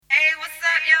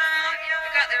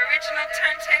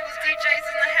Turntables DJs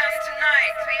in the house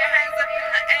tonight. Put your hands up in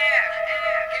the air.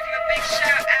 Give him a big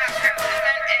shout out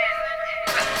representing.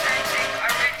 Got the turntable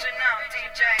original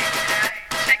DJ.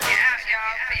 Check it out,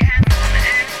 y'all. Put your hands up in the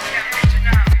air. The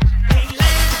original.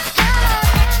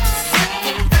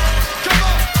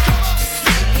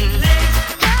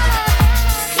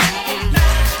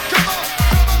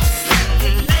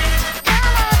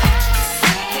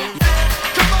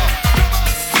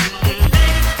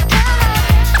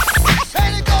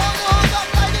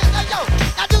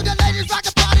 Ladies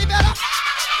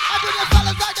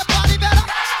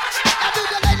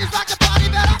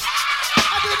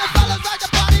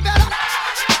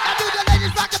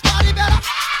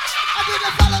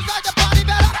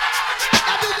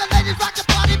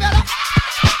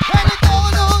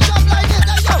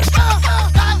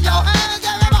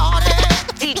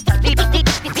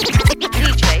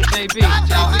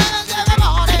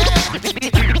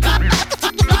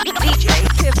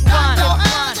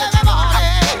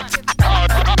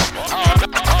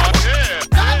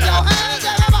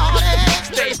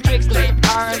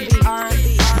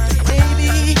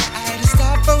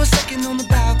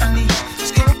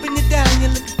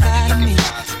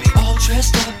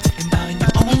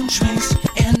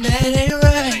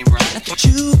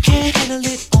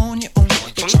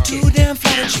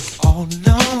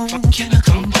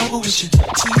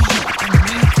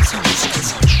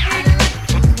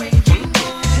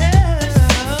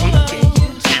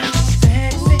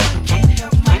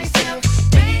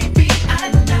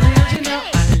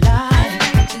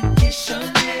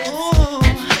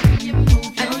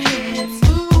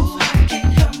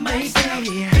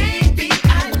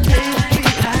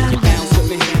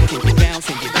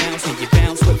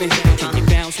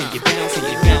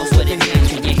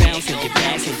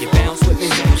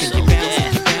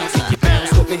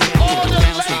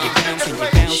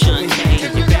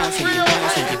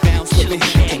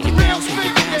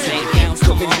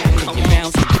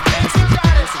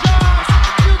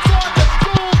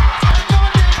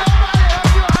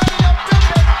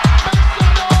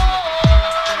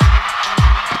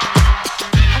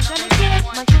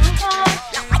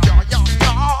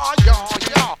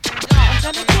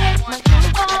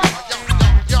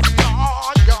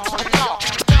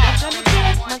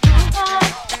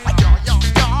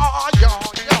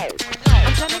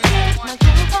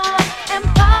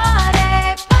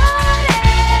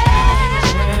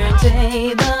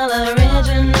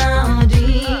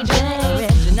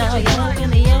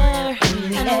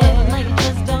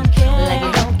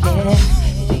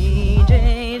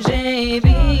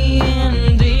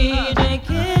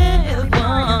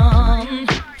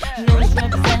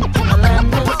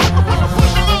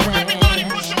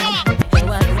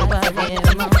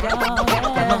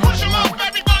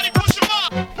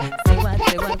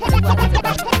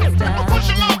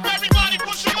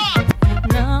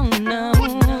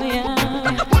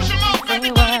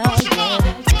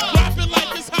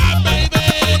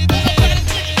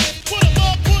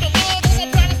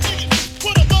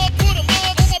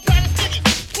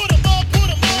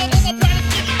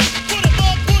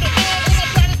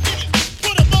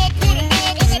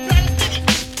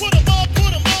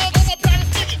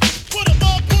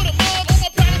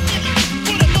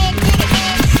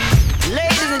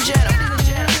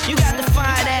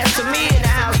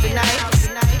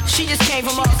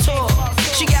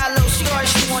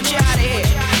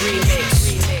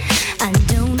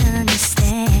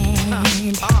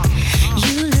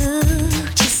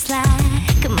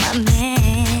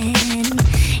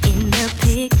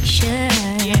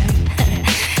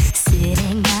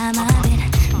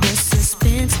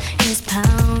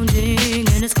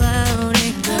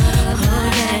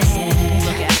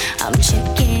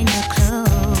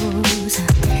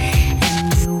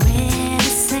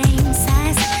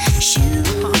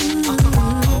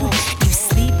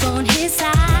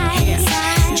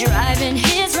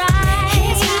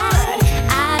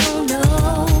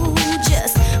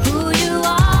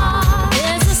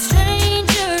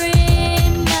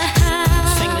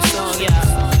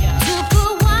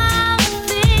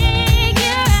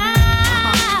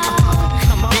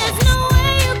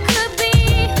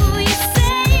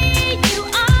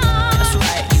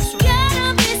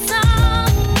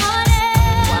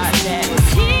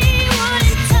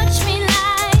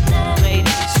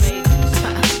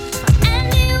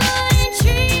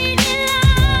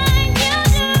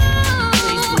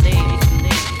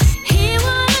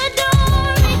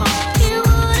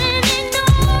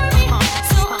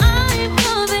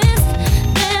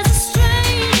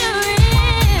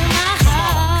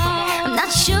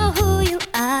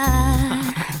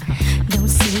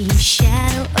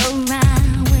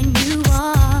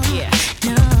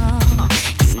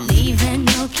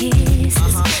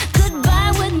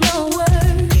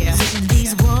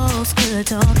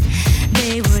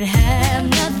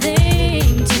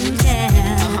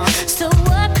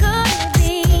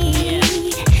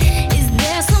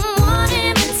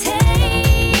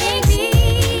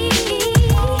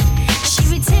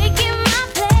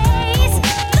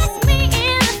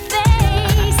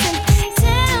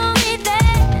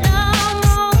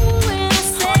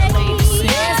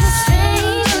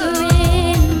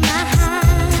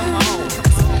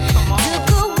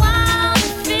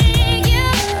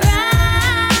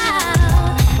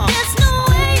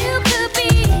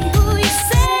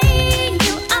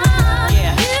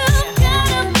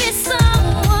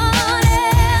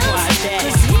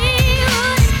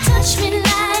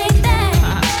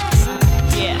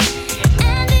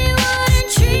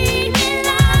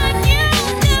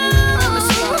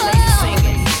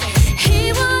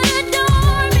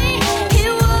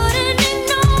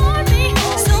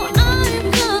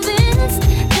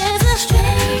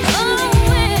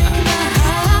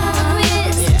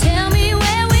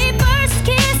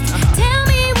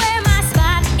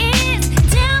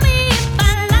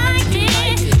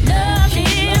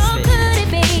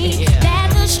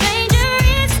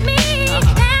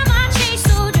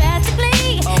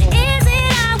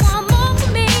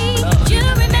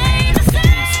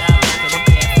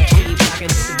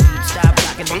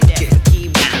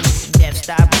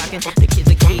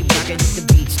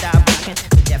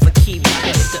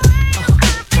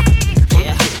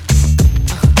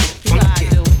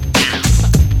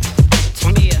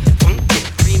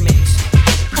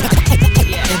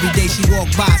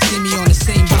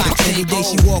Every day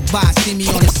she walk by, see me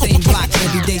on the same block.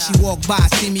 Every day she walk by,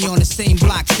 see me on the same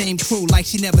block. Same crew, like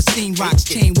she never seen rocks.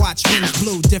 Chain watch, rims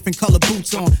blue, different color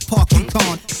boots on. Park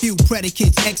Yukon, few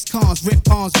predicates, ex-cons, rip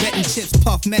arms, betting chips,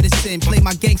 puff medicine. Play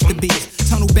my gangster beats,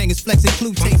 tunnel bangers, flexing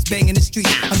clue tapes, banging the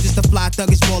street. I'm just a fly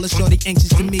thuggish baller, shorty anxious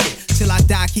to meet it. Till I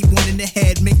die, keep one in the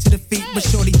head, make to the feet. But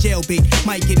shorty jailbait,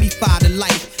 might get me fired to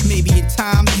life. Maybe in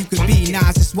time, you could be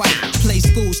Nas's wife. Play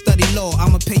school, study law,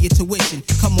 I'ma pay your tuition.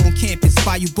 Come on campus,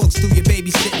 buy you books, do your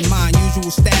babysitting. Mine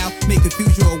usual style, make a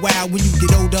future a while. When you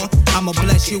get older, I'ma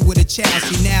bless you with a child.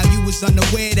 See now you was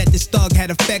unaware that this thug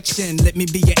had affection. Let me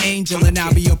be your angel and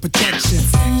I'll be your protection.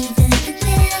 Sometimes you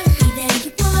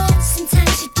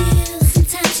do,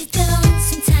 sometimes you don't.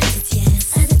 Sometimes it's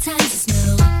yes, other times it's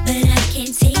no. But I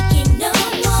can't take it no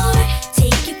more.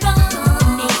 Take it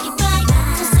wrong, make it right.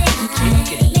 Don't say you can't,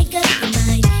 make up your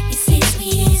mind. It's me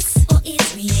is, or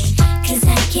it's me ain't. 'Cause I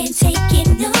can't take it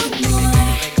no more.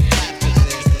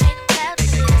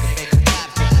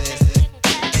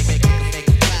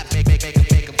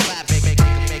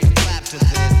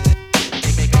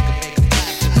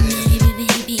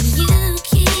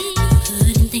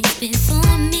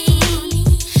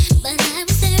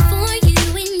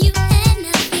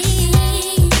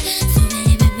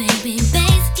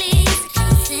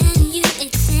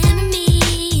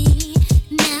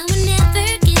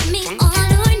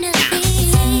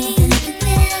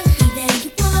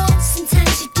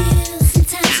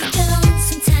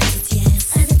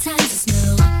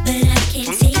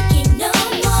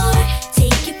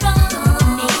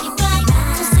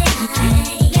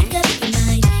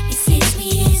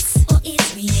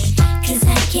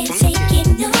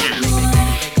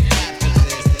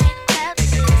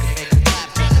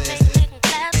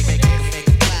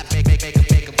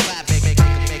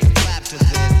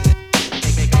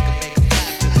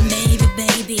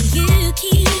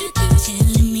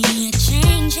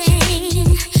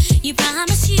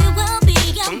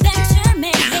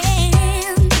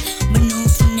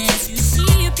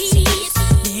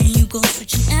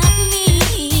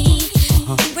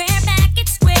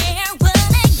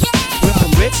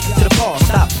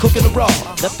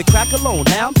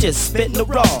 Spitting the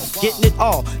raw, getting it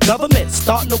all. Government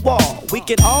starting the wall. We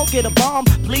can all get a bomb.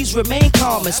 Please remain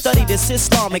calm and study this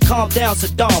Islam and calm down,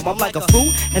 Saddam. I'm like a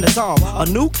fruit and a psalm, a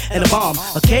nuke and a bomb,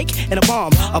 a cake and a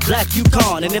bomb, a black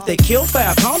Yukon. And if they kill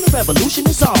Farrakhan, the revolution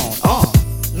is on.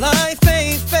 Life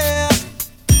ain't fair.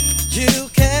 You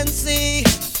can see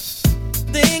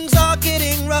things are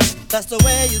getting rough. That's the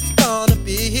way it's gonna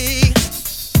be.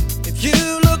 If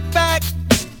you look back,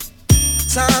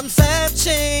 times have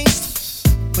changed.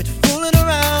 Quit fooling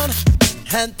around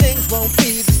and things won't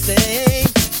be the same.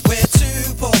 We're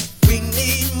too poor, we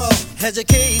need more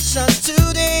education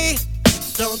today.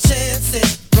 Don't chance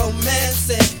it, romance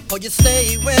it, or you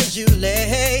stay where you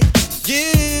lay.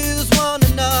 Use one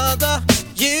another,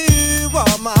 you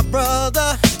are my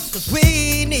brother. 'Cause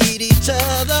we need each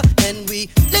other and we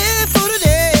live for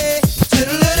today.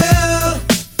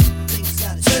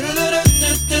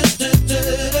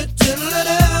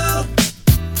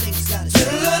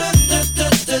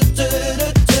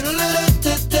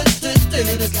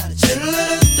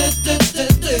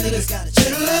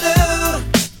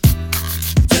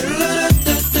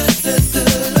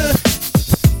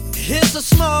 It's a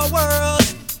small world,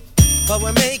 but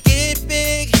we make it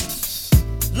big.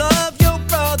 Love your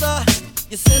brother,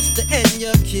 your sister, and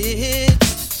your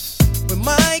kids. We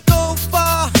might go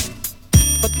far,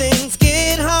 but things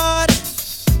get hard.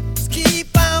 Just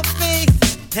keep our faith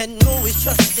and always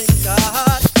trust in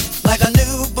God. Like a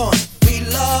newborn, we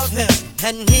love him,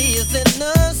 and he is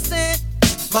innocent.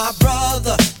 My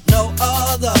brother, no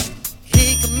other,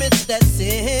 he commits that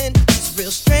sin. It's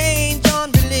real strange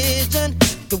on religion,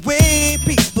 the way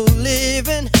people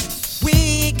living.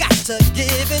 We got to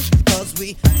give in, 'cause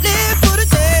we live for the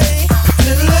day.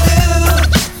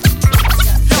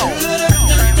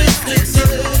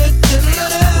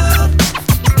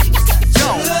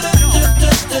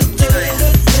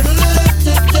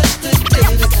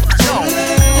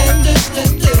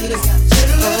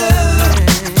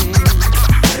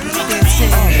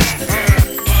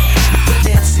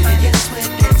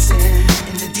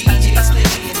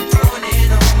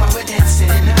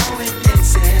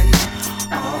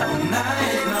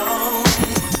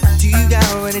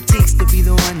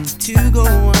 To go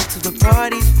on till the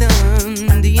party's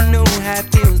done. Do you know how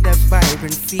it feels, that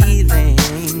vibrant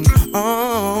feeling?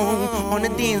 Oh, on the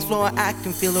dance floor I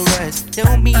can feel a rush.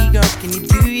 Tell me, girl, can you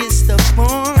do your stuff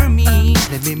for me?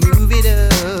 Let me move it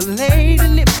up, lady,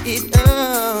 lift it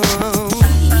up.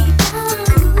 Keep on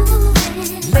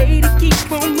moving. Lady,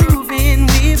 keep on moving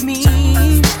with me.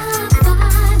 Stop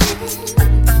vibing.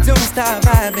 stop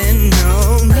vibing,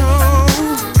 no, no.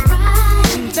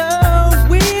 And though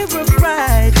we were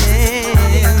riding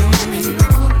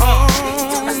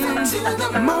on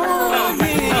the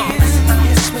morning,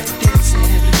 yes, we're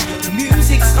dancing. The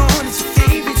music's on, it's your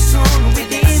favorite song, we're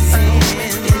dancing.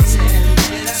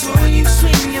 So you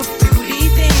swing your booty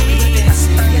thing, yes,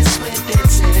 we're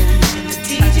dancing. The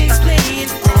DJ's playing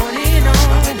on and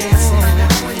on, we're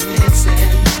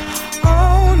dancing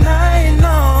all night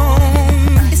long.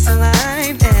 It's a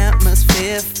live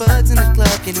atmosphere, thugs in the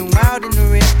club, getting wild in the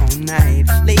rear all night.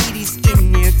 Ladies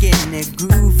in there getting their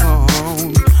groove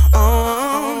on.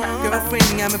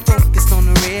 Girlfriend got me focused on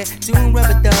the rear, doing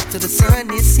rubber dub till the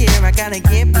sun is here. I gotta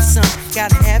get me some,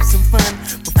 gotta have some fun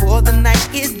before the night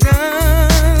is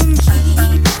done.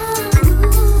 Keep on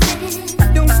moving.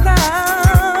 Don't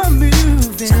stop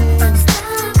moving.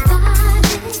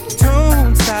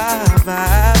 Don't stop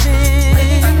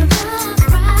vibing. Don't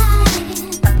stop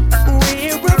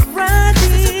vibing. We're a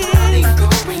Friday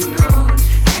going on,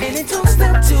 and it don't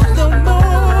stop till the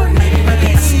morning. We're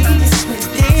dancing.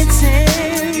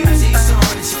 Music's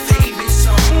on, it's your favorite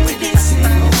song. We're dancing,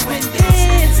 we're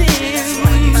dancing. So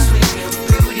you swing your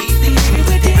booty,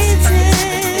 we're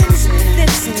dancing,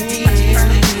 dancing. DJ's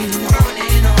playing on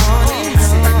and on,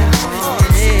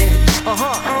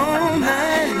 all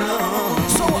night long.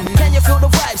 So, can you feel the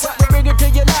vibes? Let me bring it to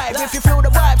your life. If you feel the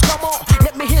vibes, come on,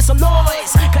 let me hear some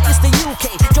noise. Cause it's the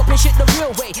UK, jumping shit the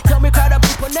real way. Tell me, crowd of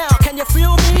people now, can you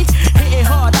feel me? Hitting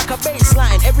hard like a bass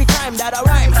line every time that I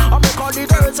rhyme. I make all the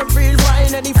girls and freeze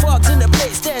wine. Any fucks in the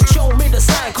place, then show me the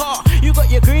sign. Car, you got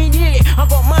your green, yeah, I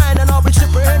got mine, and I'll be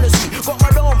super Hennessy. Got my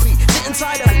Don B, sit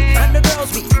inside of me, and the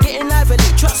girls be getting lively.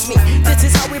 Trust me, this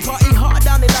is how we party hard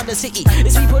down in London City.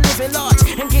 It's people living large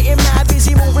and getting mad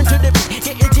busy, moving to the beat,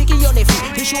 getting jiggy on their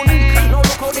feet. It's unique, no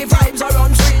look how the vibes are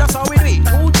on street. That's how we do it.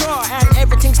 Full draw and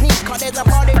everything's neat, cause there's a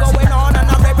party going on, and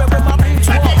I'm ready with my beats.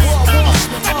 Walk, walk, walk.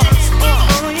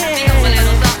 Oh yeah. Think of a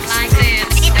little something like this.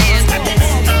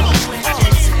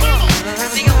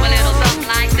 Think of a little something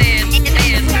like this.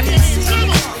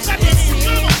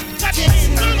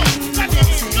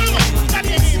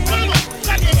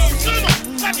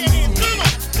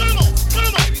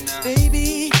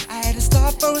 Baby, I had to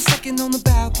stop for a second on the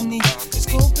balcony.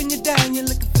 Scoping you down, you're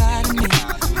looking fly to me.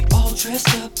 All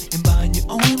dressed up and buying your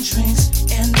own drinks,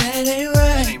 and that ain't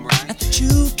right. I thought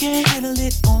you can't handle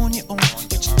it on your own,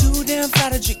 but you're too damn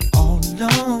fly to drink it all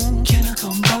alone. Can I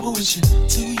come bubble with you?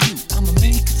 To you, I'ma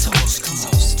make a toast. Come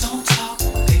on, don't talk,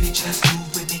 baby, just move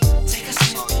with me. Take a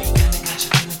sip, kinda got you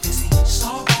feeling dizzy. It's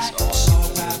alright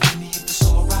with me if it's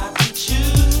alright with you.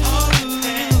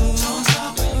 Don't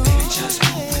talk, baby, just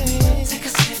move with me. Take a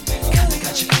sip, kinda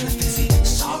got you feeling dizzy.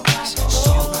 It's alright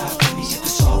with me if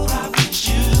it's alright with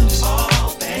you.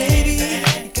 Oh, baby,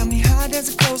 you got me high as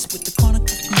a ghost with the corner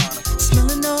cookie.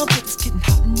 Smelling all good, it's getting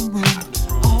hot in the room.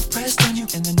 All pressed on you,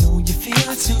 and I know you feel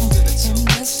it too. And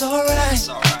that's alright.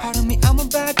 Pardon me, I'ma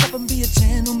back up and be a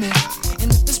gentleman.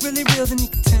 And if it's really real, then you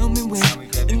can tell me when.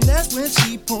 And that's when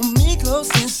she pulled me close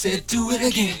and said, do it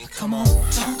again. Come on,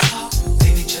 don't talk,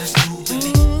 baby, just move with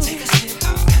me. Take a sip,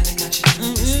 kinda got you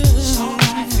feeling dizzy. It's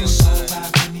alright, feels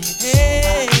alright with me. It's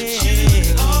alright with you.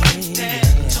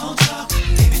 Don't talk,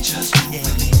 baby, just move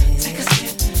with me. Take a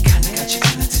sip, kinda got you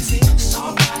feeling dizzy. It's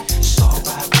alright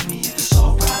with me. It's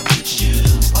alright with you.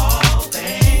 Oh,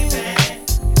 baby.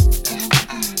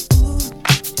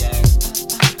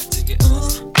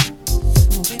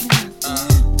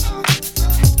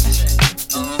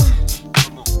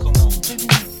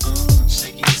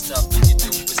 Shaking yourself and you do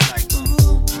it's like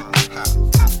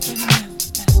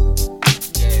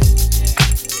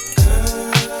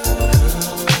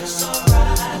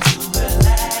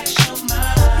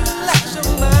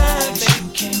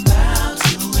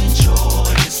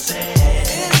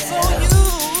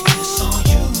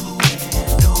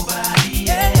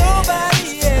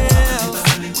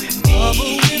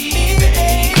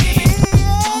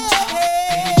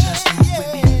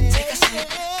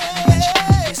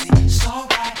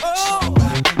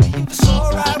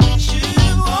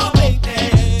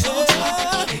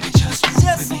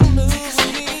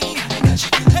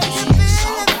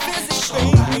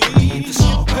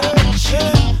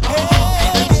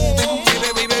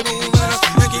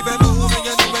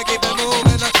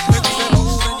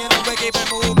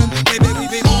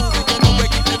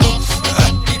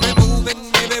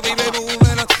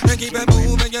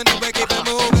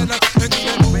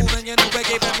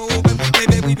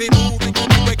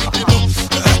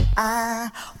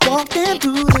walked in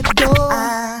through the door.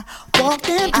 I walked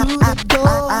in through the door.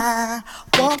 I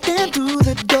walked in through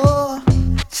the door.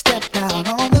 Stepped out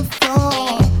on the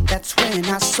floor. That's when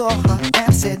I saw her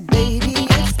and said, baby,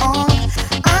 it's on.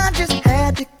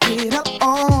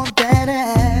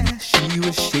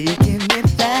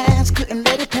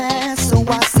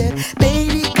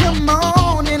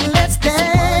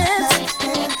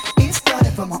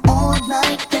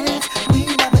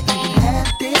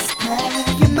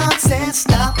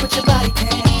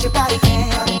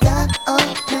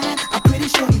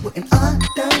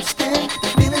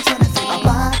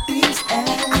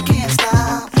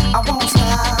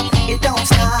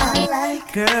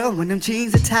 when them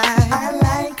jeans are tight. I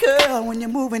like, girl, when you're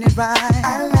moving it right.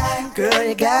 I like, girl,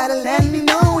 you gotta let me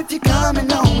know if you're coming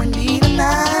home with me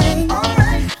tonight.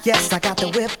 Alright, yes, I got the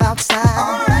whip outside.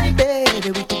 Alright,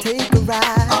 baby, we can take a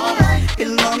ride. Alright,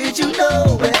 as long as you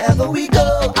know wherever we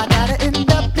go, I gotta end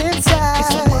up inside.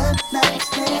 It's a one night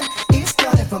stand. It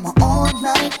started from an all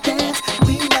night dance.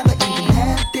 We never even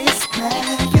had this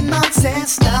plan. Your mouth said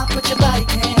stop, but your body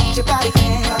can't. Your body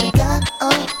can't. Body got a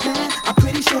man. I'm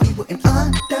pretty sure you wouldn't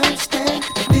understand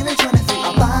the feelings running through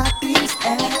our bodies,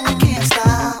 and I can't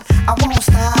stop. I won't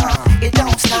stop. It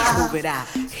don't stop. Move it out.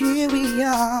 Here we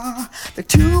are, the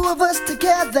two of us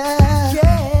together.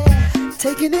 Yeah,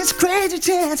 taking this crazy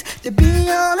chance to be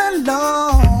all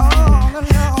alone.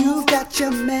 You've got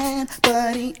your man,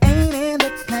 but he ain't in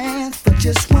the plans. For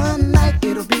just one night,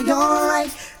 it'll be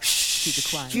alright.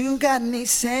 Shh, you got me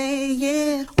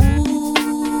saying,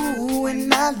 ooh,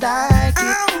 and I like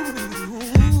it.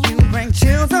 You bring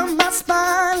chills on my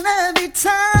spine every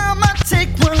time I take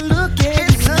one look at you.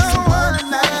 It's a one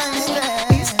night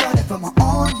stand. It started from an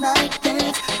all night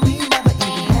dance. We never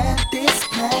even had this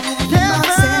plan.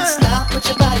 Never said stop, but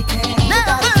your body can't. Your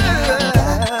body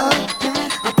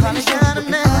can't. I'm probably got a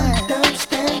man.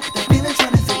 Understand the feelings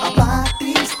running through our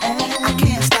bodies, and I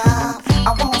can't stop.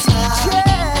 I won't stop.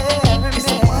 Yeah, it's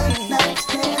a one night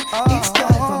stand. It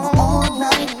started from an all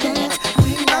night dance.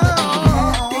 We never even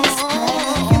had this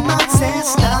plan. Your mouth said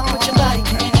stop, but your body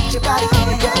can't. Your body can't.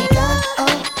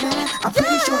 I'm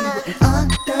pretty sure you wouldn't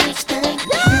understand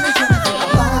the feelings running through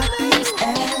our bodies,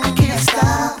 and I can't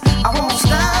stop. I won't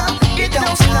stop. It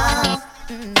don't stop.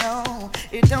 No,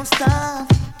 it don't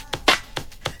stop.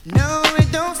 No,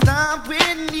 it don't stop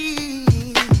with me.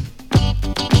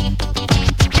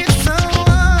 It's a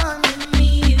one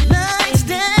night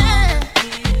stand.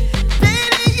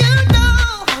 Baby, you know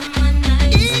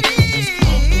it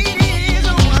is a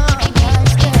one night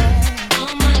stand.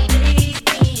 All my days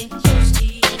being close to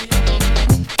you.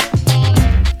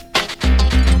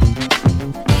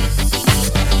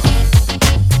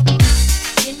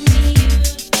 Give me you,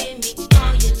 give me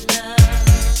all your love,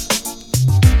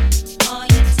 all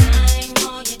your time,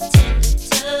 all your tender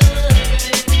touch,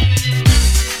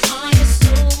 all your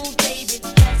soul, baby,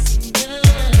 that's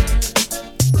enough.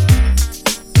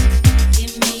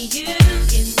 Give me you,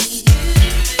 give me you.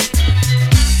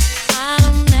 I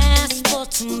don't ask for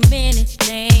too many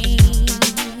things.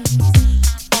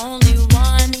 Only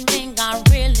one thing I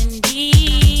really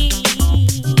need.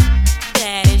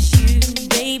 That is you,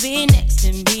 baby, next to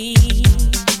me.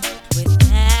 With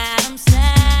that, I'm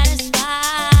satisfied.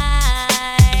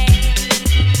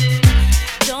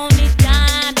 Don't need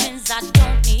diamonds, I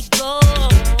don't need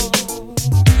gold.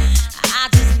 I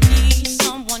just need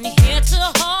someone here to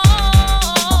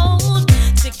hold,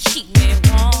 to keep me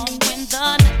warm when the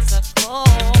nights are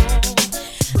cold.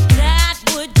 That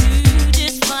would do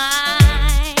just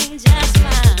fine, just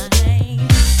fine.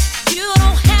 You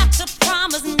don't have to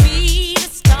promise me the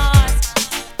stars,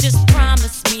 just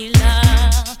promise me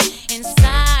love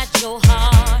inside your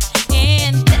heart,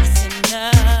 and that's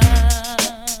enough.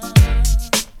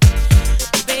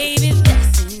 Baby,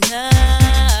 that's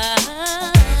enough.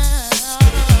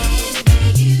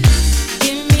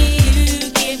 Give me you,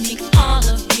 give me all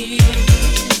of you.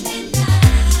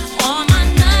 All my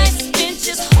nights spent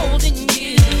just holding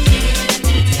you.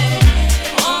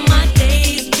 All my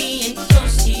days being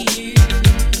close to you.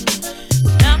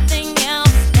 Nothing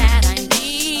else that I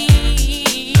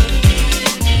need.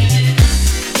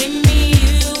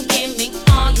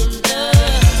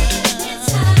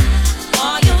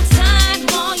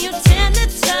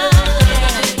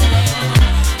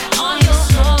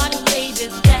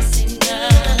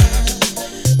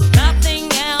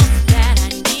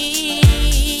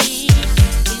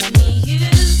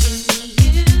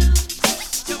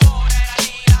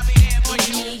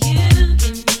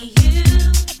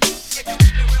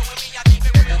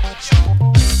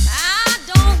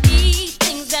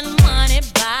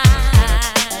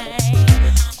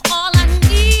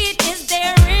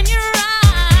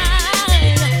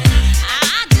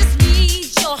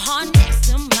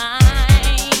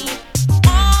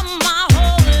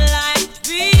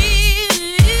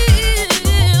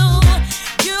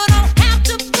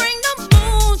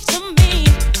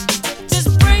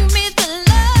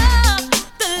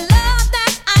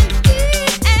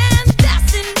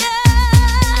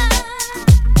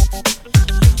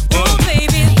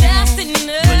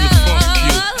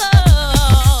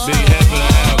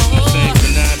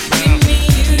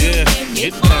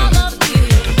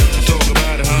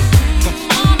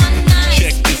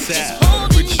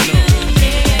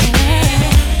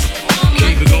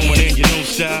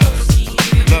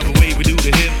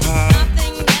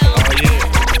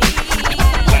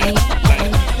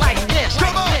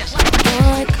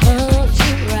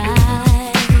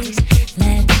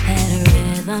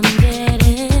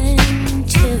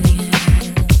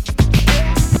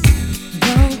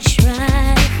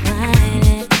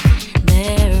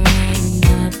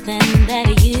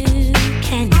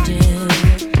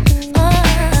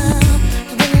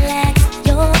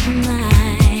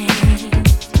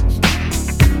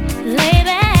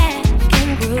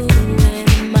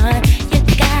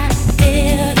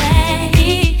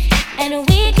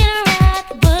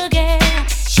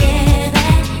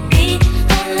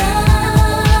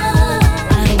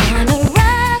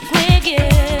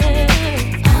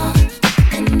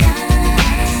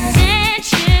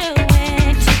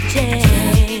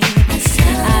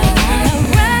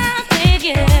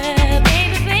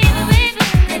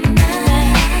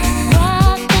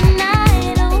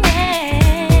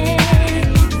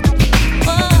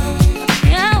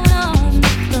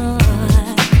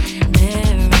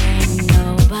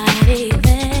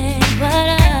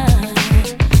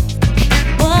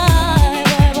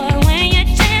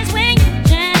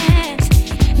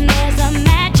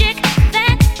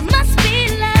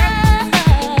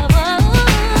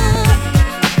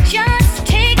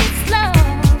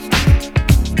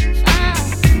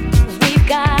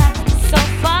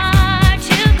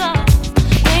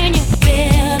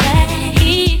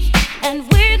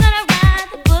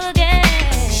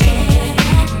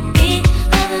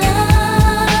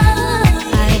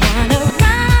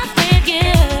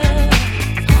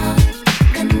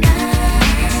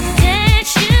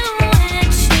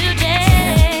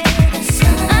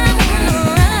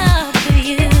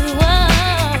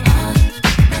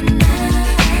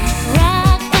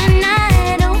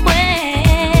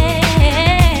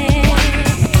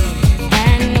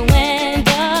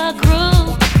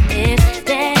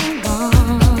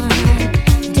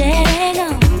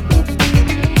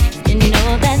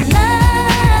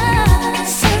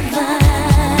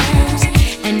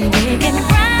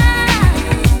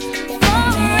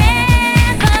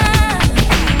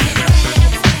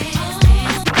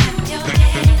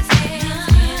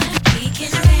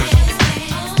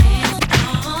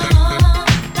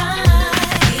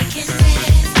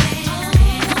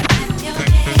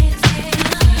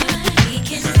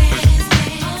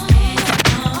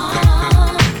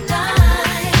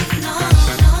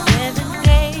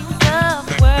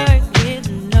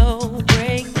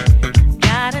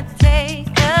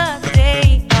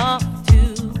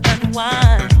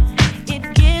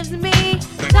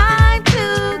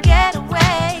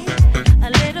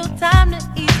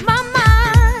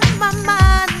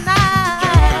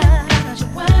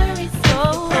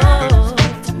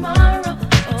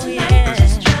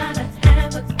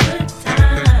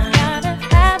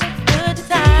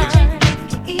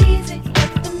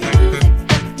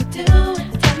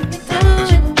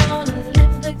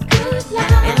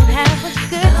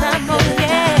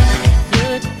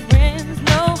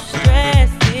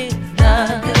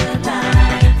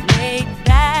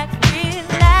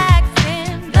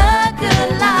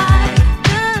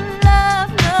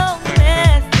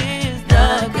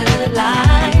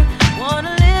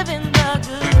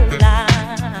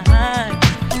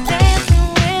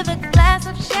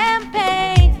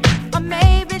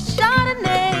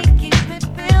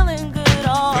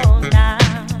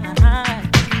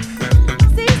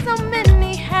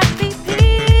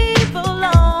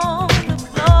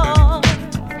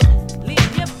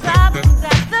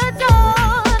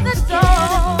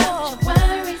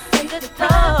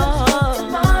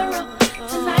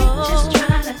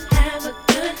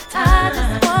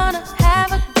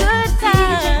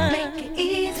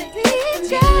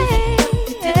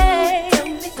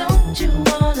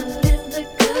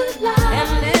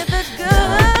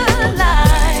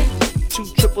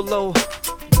 O.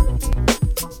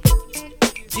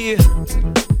 Yeah,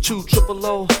 true triple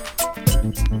O.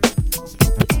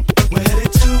 We're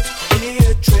headed to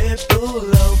the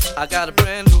triple O. I got a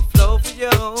brand new flow for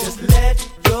you. Just let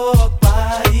your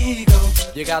body go.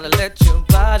 You gotta let your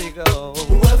body go.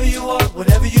 Whoever you are,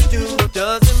 whatever you do,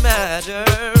 doesn't matter.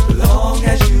 Long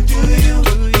as you do you.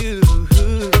 Do you.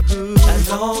 As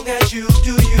long as you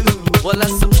do you. Well,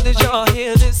 as soon as y'all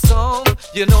hear this song,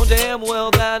 you know damn well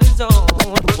that it's on.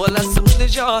 Well, as soon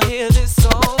as y'all hear this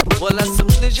song, well, as soon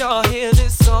as y'all hear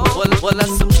this song, well,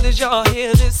 as soon as y'all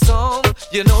hear this song,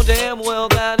 you know damn well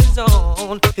that it's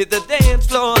on. Hit the dance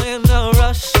floor in a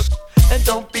rush. And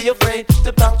don't be afraid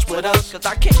to bounce with us, cause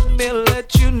I came here to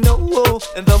let you know.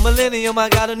 In the millennium I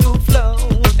got a new flow,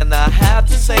 and I have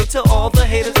to say to all the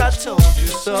haters I told you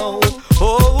so.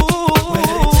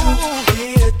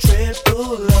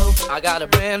 I got a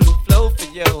brand new flow for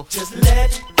you. Just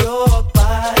let your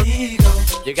body go.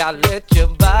 You gotta let your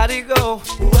body go.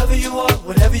 Whoever you are,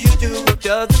 whatever you do,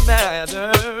 doesn't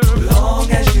matter.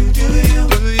 Long as you do you.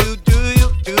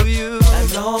 Do you.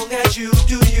 As long as you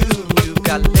do you. You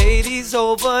got ladies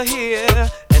over here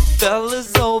and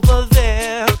fellas over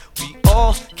there. We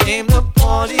all came to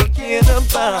party, get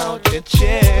about your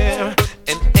chair.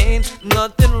 And ain't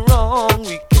nothing wrong,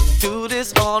 we can do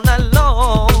this all night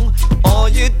long. All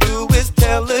you do is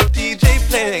tell the DJ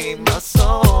play my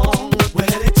song. We're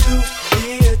headed to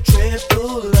the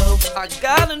triple O. I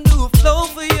got a new flow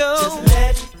for you. Just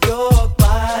let your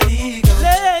body go.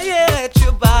 Let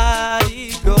your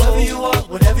body go. Whoever you are,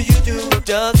 whatever you do,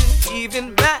 doesn't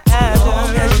even matter. As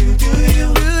long as you do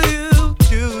you.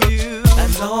 Do you.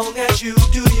 As long as you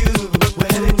do you. We're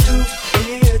headed to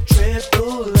the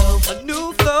triple O. A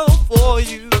new flow for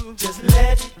you. Just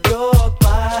let your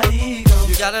body go.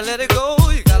 You gotta let it go.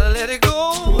 You gotta let it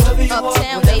go. Whoever you Uptown,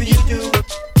 are, whatever baby. you do.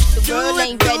 The world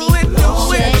ain't ready.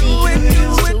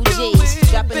 It's 2 G's.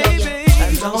 Drop it on you.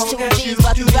 It's 2 G's,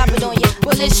 about to drop it on you.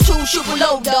 Well, it's true, triple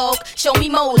low, dog. Show me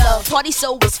more love. Party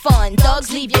so it's fun.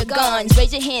 Thugs, leave your guns.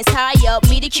 Raise your hands high up.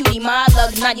 Me the cutie, my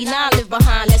lug. 99 live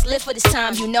behind. Let's live for this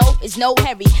time, you know. It's no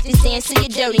hurry. Just dance till you're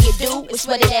dirty. You do, it's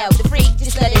sweat it out. The freak,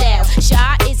 just let it out.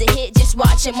 Shy is a hit. Just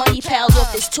watching money pals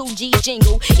off this 2G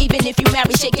jingle. Even if you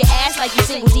marry, shake your ass like you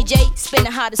single. DJ, spin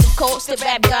the hottest, of course. The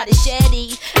rap god is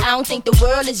shady. I don't think the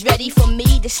world is ready for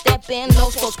me to step in.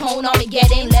 Those postpone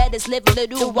Armageddon. Let us live a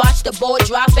little. Watch the ball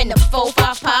drop and the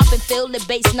 4-5 pop and feel the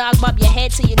bass knock. Bob your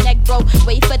head to your neck, bro.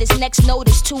 Wait for this next note.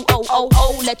 It's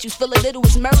 2000. Let you feel a little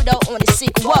is murder on the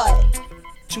secret. What?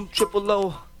 2 triple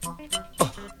O.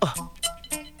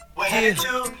 We're headed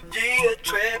to the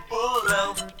triple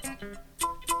O.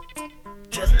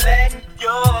 Just let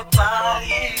your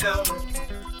body go.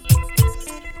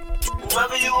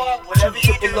 Whoever you are, whatever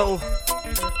you do.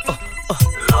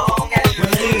 Long as you do.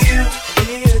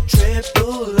 The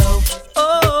triple O.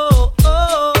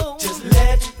 Oh. Just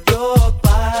let your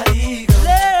body go.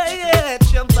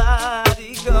 Let your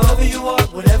body go. Whoever you are,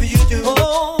 whatever you do.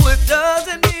 Oh, it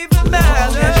doesn't even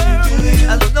matter.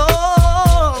 As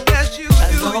long as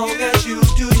you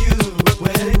do you.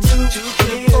 We're headed to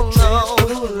triple O.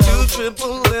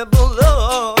 Triple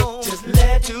O. Just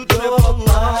let your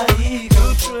body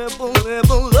go.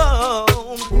 Triple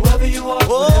O. Whoever you are,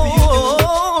 whatever you do.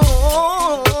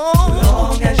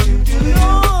 Long as you do you.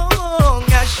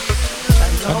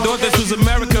 I thought this was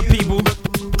America, people.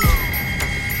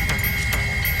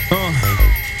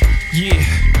 Yeah.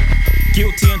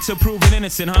 Guilty until proven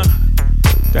innocent, huh?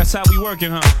 That's how we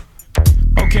working, huh?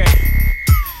 Okay.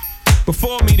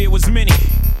 Before me there was many.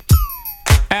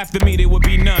 After me there would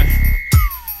be none.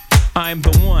 I am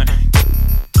the one.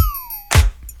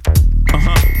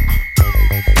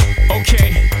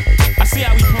 Okay. I see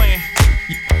how we playing.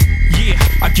 Yeah,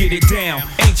 I get it down.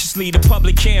 Anxiously, the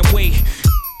public can't wait.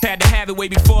 Had to have it way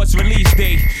before its release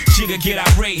date. Jigga get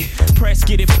irate, press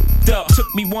get it f***ed up.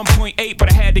 Took me 1.8, but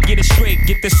I had to get it straight.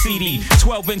 Get the CD,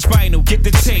 12-inch vinyl, get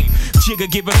the tape. Jigga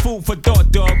give it food for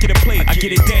thought, dog. Get a plate, I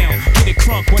get it down, get it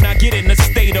crunk. When I get in a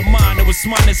state of mind, it was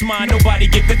mine, it's mine. Nobody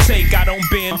get the take. I don't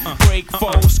bend, break,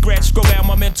 fold, scratch, scroll down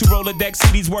my mental Rolodex.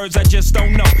 See these words I just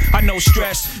don't know. I know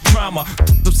stress, drama,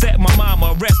 upset my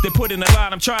mama, arrested, put in a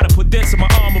line. I'm trying to put this in my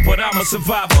armor, but I'm a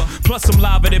survivor. Plus I'm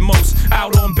liver than most.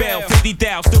 Out on bail,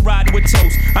 50,000. Still riding with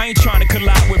toast. I ain't trying to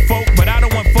collide with folk, but I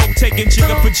don't want folk taking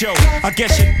Jigga for joke. I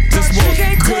guess you just woke.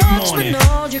 Good morning.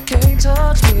 No, you can't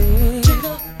touch me.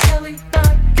 Jigga, Kelly,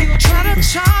 you try to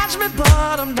charge me,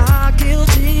 but I'm not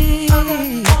guilty.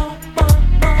 I've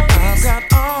got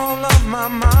all of my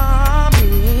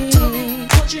mommy. Tell me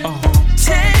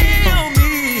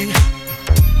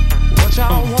what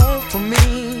y'all want from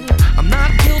me. I'm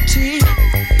not guilty.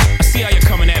 I see how you're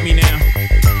coming at me now.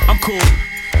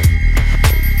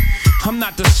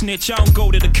 not to snitch, I don't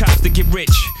go to the cops to get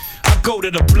rich. I go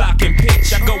to the block and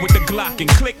pitch. I go with the Glock and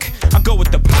click. I go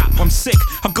with the pop, I'm sick.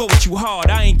 I go with you hard,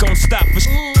 I ain't gon' stop for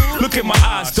Look at my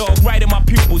eyes, dog, right in my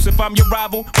pupils. If I'm your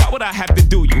rival, why would I have to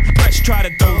do you? Press try to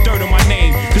throw dirt on my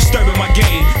name, disturbing my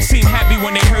game. Seemed happy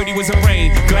when they heard he was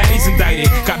arraigned. Glad he's indicted.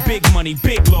 Got big money,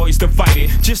 big lawyers to fight it.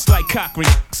 Just like Cochran,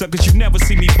 suckers, you never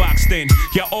see me boxed in.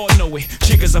 Y'all all know it,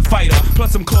 Jigga's a fighter.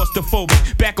 Plus I'm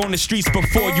claustrophobic, back on the streets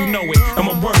before you know it. I'm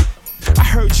a word. I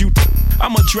heard you.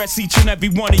 I'ma address each and every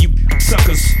one of you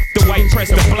suckers. The white press,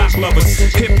 the block lovers.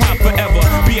 Hip hop forever.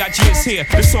 B.I.G. is here.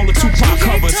 This all the Tupac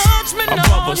covers.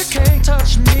 Above us. You can't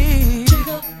touch me.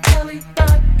 Jigga, Kelly,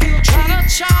 not guilty. Try to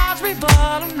charge me, but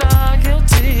I'm not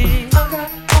guilty.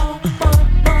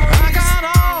 I got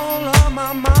all of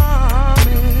my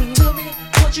mommy. Tell me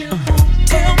what you want.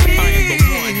 Tell me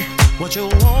what you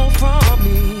want from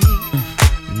me.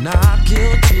 Not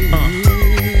guilty.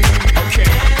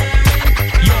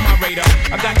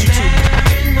 I got you too.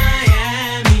 In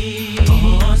Miami,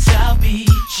 on South Beach,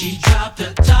 she dropped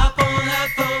the top on that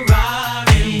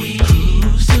Ferrari. And we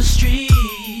cruised the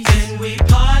streets, and we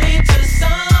partied to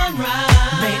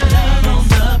sunrise. Made love on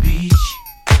the beach,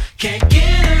 can't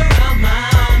get her out my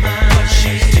mind. What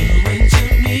she's doing to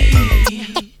me.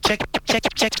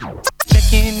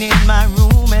 Checking in my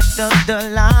room at the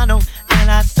Delano,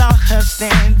 and I saw her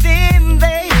standing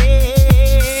there.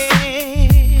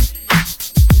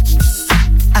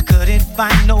 I couldn't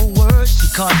find no words, she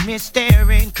caught me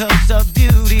staring, cause her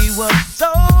beauty was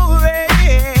so rare.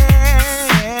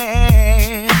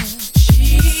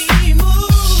 She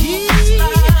moves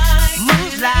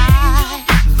like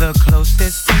the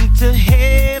closest thing to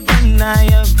heaven I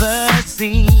ever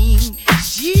seen.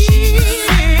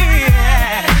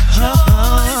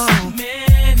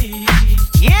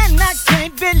 And I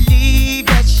can't believe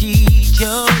that she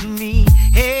chose me.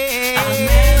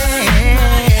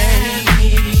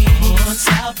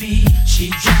 She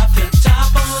dropped the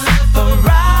top on a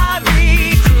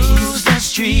Ferrari, cruised the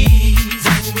streets,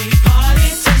 and we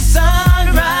partied to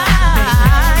sunrise.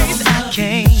 I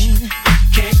can't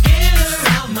get her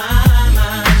out my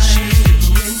mind. What she's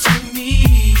doing to me.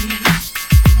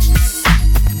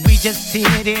 We just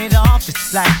hit it off,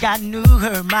 it's like I knew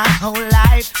her my whole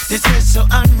life. This is so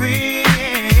unreal.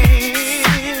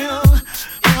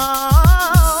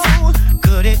 Oh,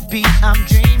 could it be I'm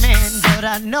dreaming? But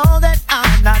I know that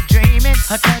I'm not dreaming.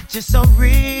 Her touch is so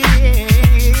real.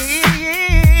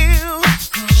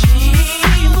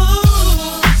 She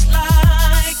moves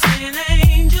like an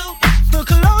angel, the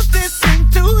closest thing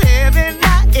to heaven I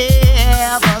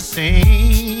ever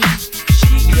seen.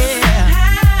 She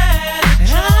had a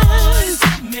choice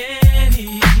of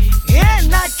many,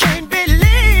 and I can't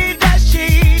believe that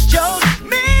she chose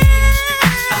me.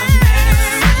 I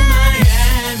met her in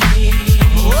Miami,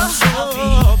 on South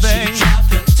Beach. She dropped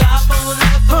the top on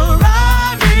that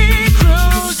Ferrari,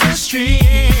 cruised the street.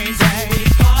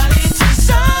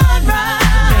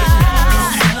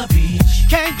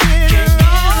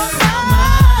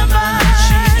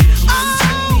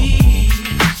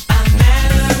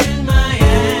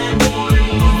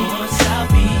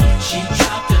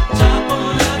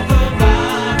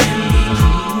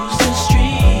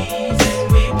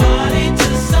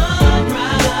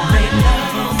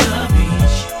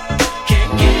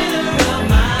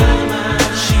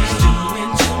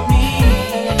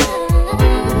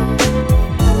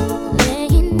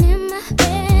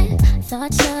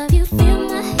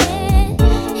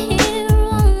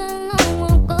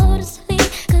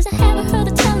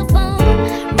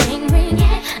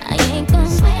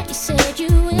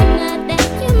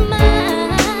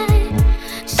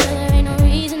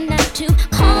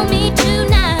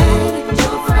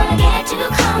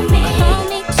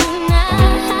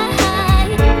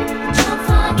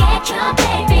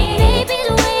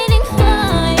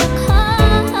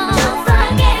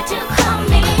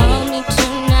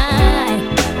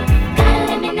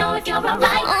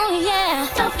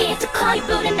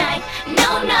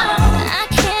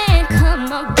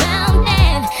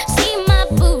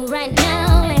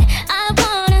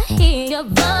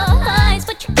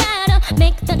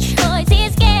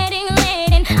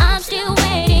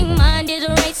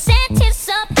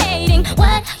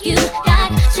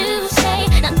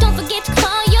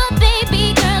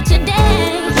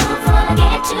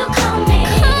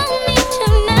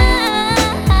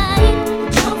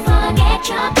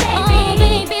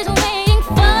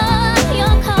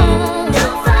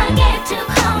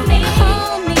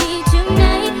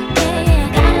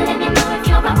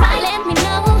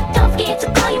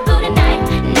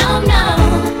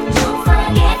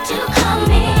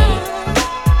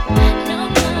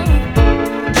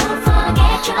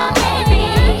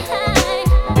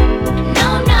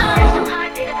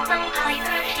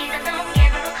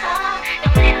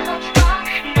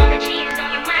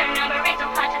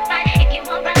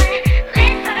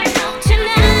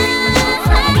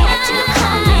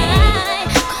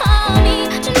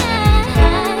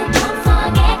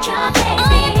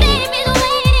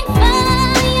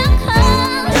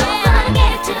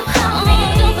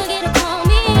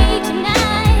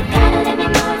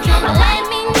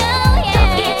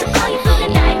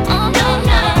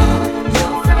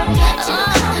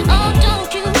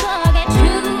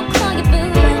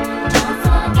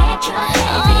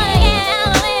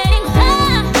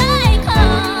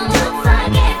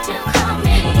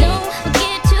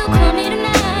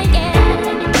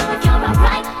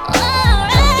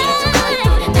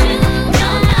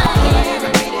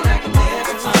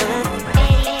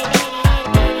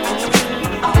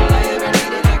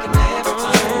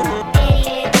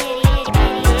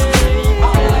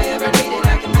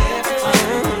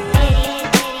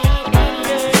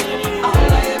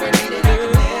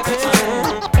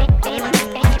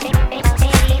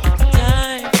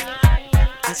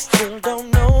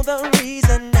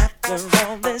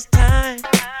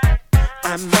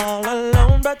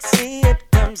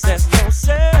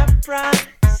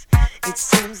 surprise. It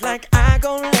seems like I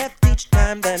go left each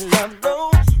time that love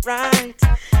goes right.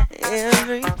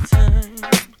 Every time,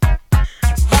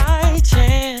 by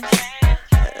chance,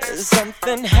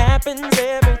 something happens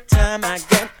every time I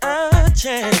get a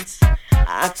chance.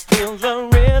 I feel the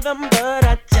rhythm, but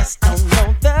I just don't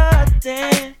know the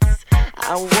dance.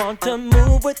 I want to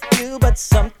move with you, but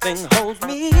something holds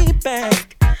me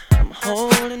back. I'm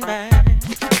holding back,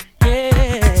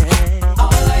 yeah.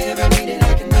 All I ever needed,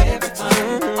 I can never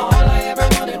find. All I ever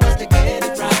wanted was to get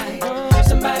it right.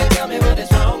 Somebody tell me what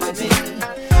is wrong with me.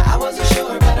 I wasn't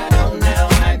sure, but I know now.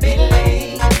 I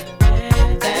believe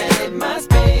that it must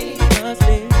be.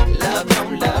 Love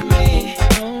don't love me.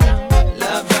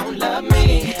 Love don't love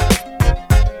me.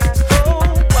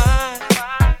 Oh, why?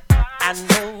 I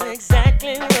know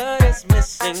exactly what is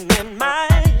missing in my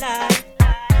life.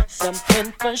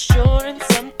 Something for sure and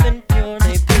something pure,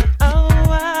 maybe a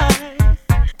wife.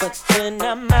 But then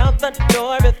I'm out the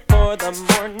door before the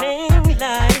morning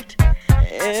light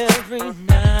every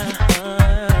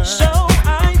night. So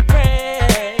I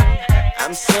pray.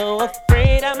 I'm so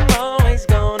afraid I'm always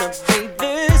gonna be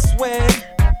this way.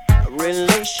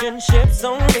 Relationships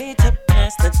only to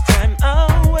pass the time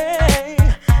away.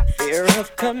 Fear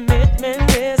of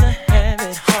commitment is a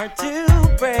habit hard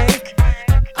to break.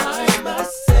 I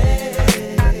must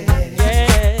say,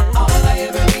 yeah. All I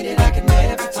ever needed, I can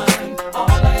never find. All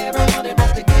I ever wanted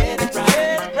was to get it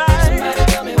right. Somebody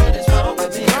tell me what is wrong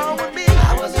with me.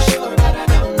 I wasn't sure, but I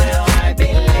know now. I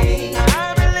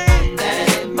believe that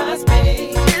it must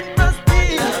be.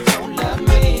 Love don't love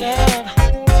me.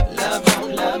 Love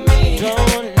don't love me.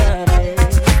 Don't love me.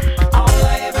 All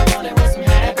I ever wanted was some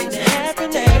happiness.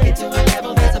 Take it to a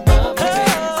level that's above the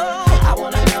best. I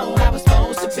wanna know how it's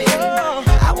supposed to be.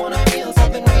 I wanna feel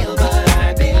something real, but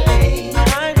I believe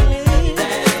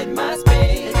that it must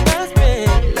be.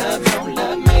 Love don't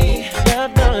love me.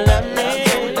 Love don't love me. Love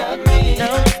don't love me.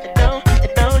 No,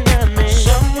 it don't love me.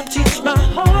 Someone teach my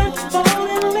heart to fall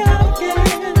in love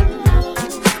again.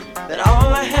 That all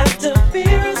I have to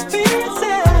fear is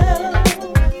itself.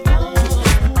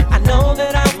 I know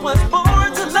that I was born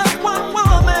to love one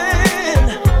woman,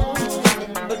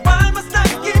 but why must I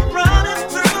keep running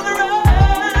through the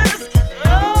rest?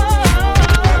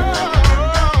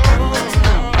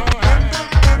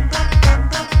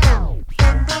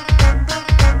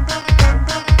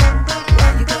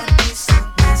 Why you gotta be so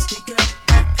nasty, girl?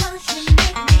 Because you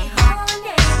make me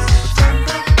horny. Why you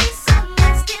gotta be so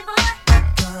nasty, boy?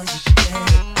 Cause you get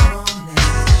it on it.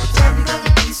 Why you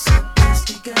gotta be so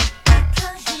nasty, girl?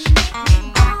 Because you make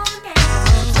me horny.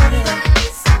 Why you gotta be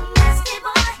so nasty,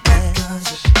 boy? Cause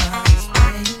your body's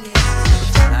banging.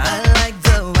 I like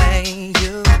the way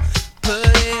you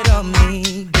put it on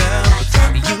me, girl.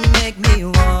 You make me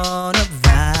wanna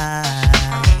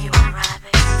ride.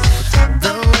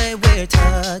 The way we're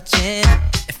touching,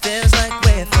 it feels like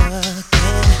we're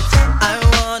fucking. I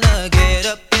wanna get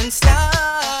up inside.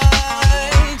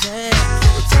 Yeah.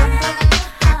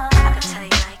 I can tell you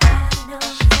like that. I know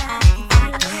that.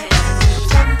 I can feel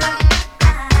it.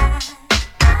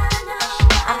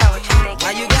 I know what you're thinking.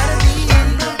 Why you gotta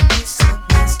be so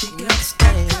nasty, girl?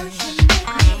 Stay.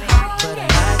 But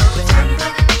I like it, Why you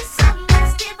gotta be so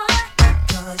nasty, boy?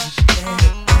 cause you get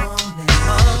it on it.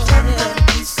 Oh, yeah.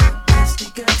 Be so nasty,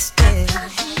 girl. Stay.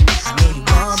 I know you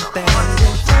want me, baby. Why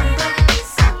you gotta be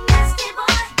so nasty,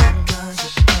 boy? Cause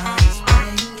your body's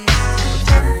banging.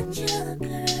 I'm not your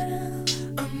girl,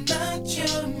 I'm not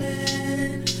your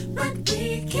man. but we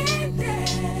can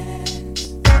dance.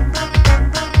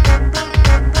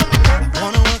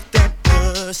 Wanna work that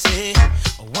pussy.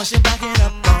 Once you back it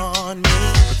up on me,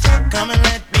 come and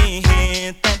let me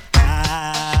hit that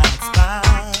hot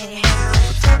spot.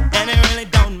 And it really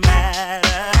don't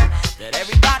matter that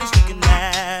everybody's looking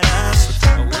at us.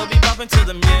 We'll be bumping to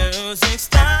the music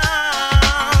style.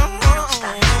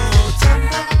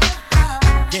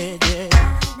 Yeah, yeah,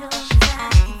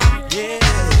 yeah.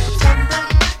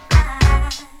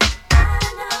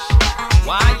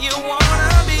 Why you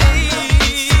wanna be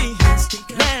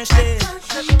nasty?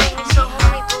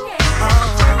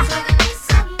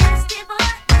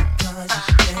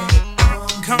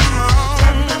 Come on,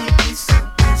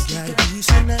 gotta be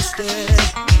so nasty.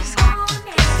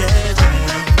 Yeah, yeah.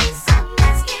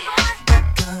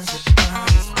 Cause your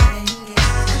body's banging.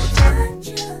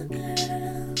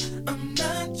 I'm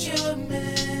not your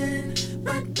man,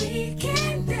 but we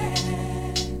can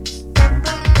dance.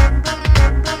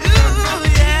 Ooh,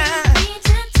 yeah. Need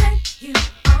to take you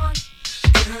on.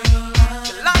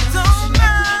 Girl, I don't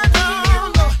mind,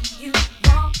 no. You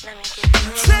want. Let me give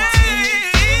you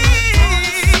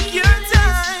Take your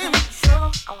time. so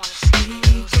I wanna see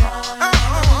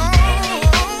you.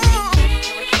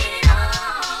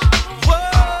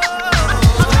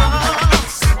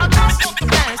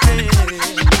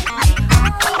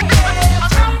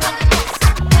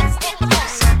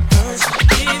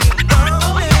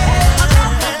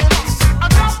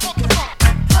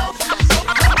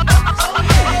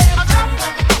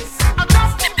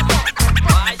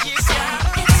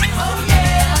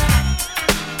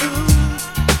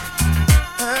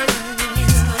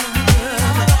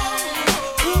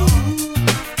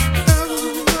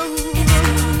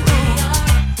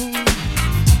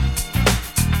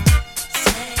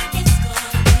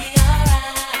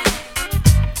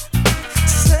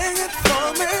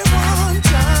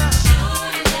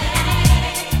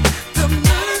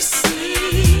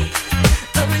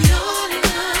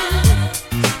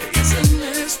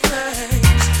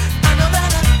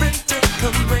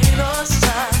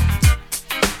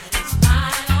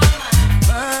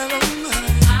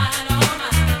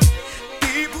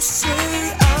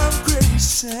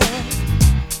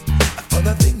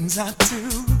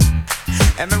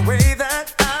 And the way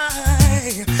that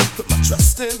I put my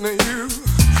trust in you,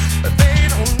 they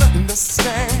don't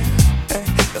understand.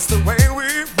 That's the way we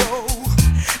roll.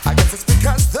 I guess it's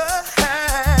because the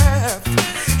half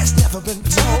has never been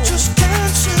told. I just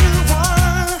can't see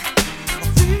why I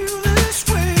feel this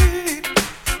way.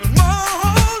 My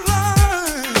whole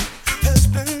life has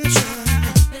been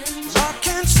changed. I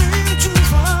can't seem to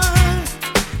find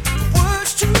the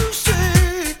words to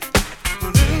say,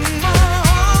 but in my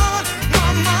heart,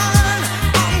 my mind,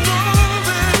 I know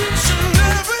that each and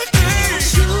every day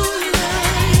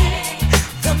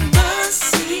the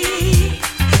mercy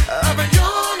of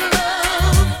your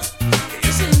love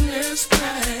is in this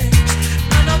place.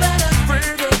 I know that every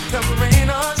day comes rain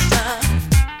or shine.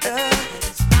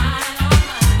 It's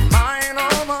mine,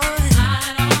 oh mine.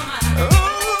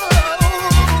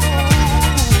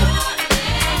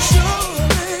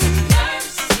 Surely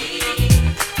mercy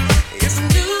is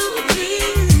new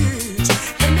each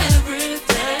and every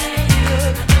day.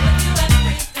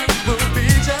 Will be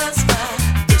just fine.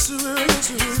 Yes, it will, yes,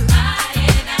 it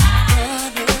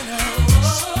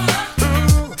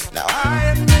will. Now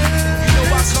I admit, You know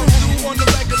I come through on the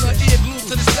regular, ear glued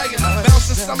to the cellular.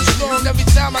 Bouncing something strong every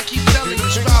time I keep telling you.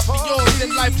 Strive for yours,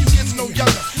 in life you get no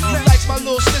younger. You like my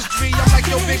little sister, I'm like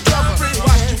your big brother.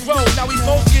 Watch you roll, now we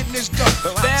both getting this done.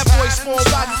 Bad boys, small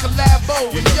riding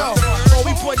collabo. And yo, all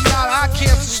we putting out our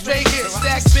camps are straight hits.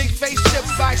 Stack big face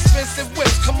chips by expensive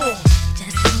whips, come on.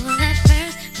 Just pull that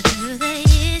first, but through the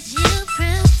years you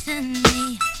proved to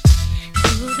me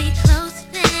you'll be closer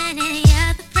than any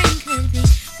other friend could be.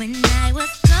 When I was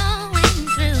going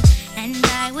through, and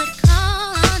I would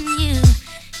call on you,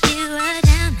 you were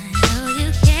down. I know you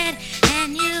cared, and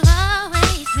you've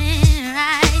always been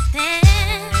right there.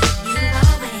 You've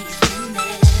always been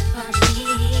there for me.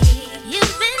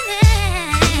 You've been there.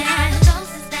 We are the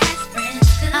closest that friends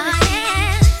could be. Oh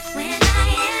yeah. When I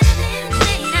am in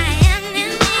need, I am in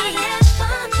need.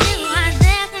 You are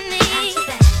there for me. Got your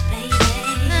back, baby.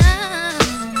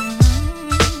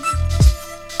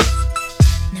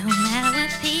 No matter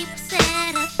what people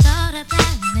said or thought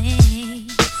about me,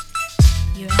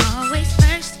 you're always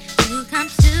first to come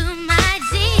to my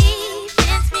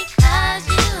defense because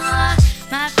you are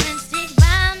my friend, stick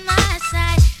by my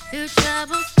side through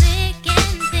trouble thick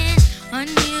and thin. On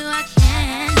you I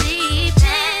can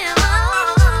depend.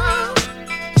 Oh,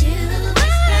 you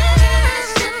express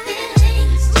your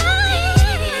feelings to me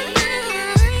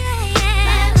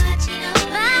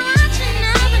by watching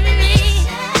over me.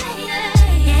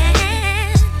 Yeah,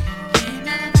 ain't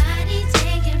nobody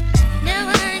taking place. No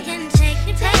one can take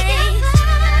your place.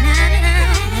 No, no,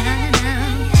 no, no.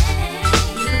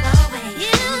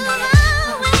 You've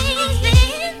always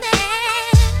been there.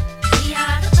 We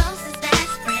are the closest that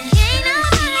friends. Ain't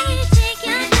nobody take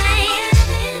your place.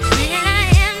 When I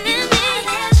am in need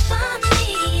for me,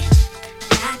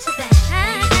 I got your back. I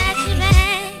got your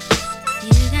back.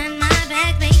 You got my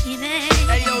back, baby.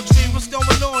 Hey yo, G, what's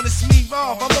going on? It's me,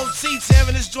 Rob. I'm OT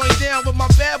tearing this joint down with my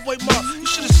bad boy mom. You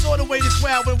should've saw the way this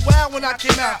wild went wild when I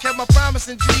came out. Kept my promise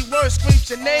and 3 words, screamed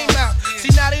your name out. See,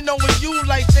 now they knowin' you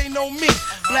like they know me.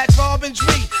 Black Rob and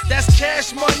Dre, that's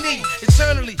cash money.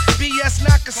 Eternally, BS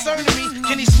not concerning me.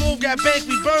 Kenny Smooth got bank,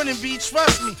 we burning B,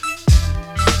 trust me.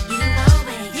 You've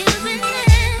been there,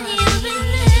 you've been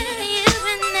there, you've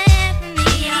been there for me.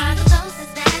 We are the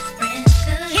closest that friends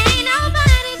could be. Ain't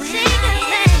nobody take your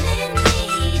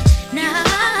place. No,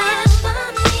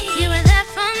 you were there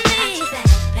for me.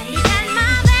 You got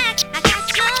my back, I got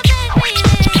your back,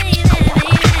 baby.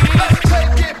 let's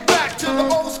take it back to the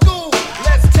old school.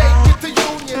 Let's take it to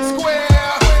Union Square.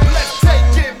 Let's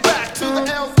take it back to the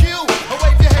LQ.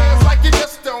 Wave your hands like you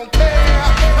just don't care.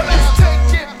 Let's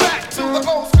take it back to the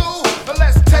old school.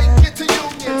 Let's take it to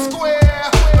Union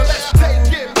Square. Let's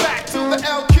take it back to the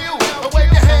LQ.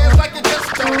 Wave your hands like you just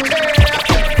don't care.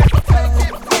 Take it back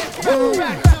to the old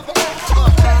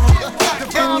school.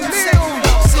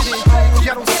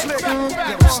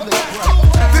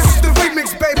 This is the remix,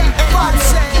 baby.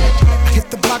 Hit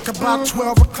the block about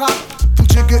 12 o'clock. I'm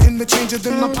jigger in the changer,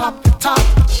 then I pop the top.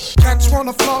 Cats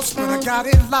wanna floss, but I got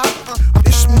it locked. I'm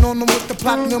issuing on them with the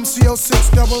platinum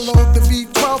CO6 double O, the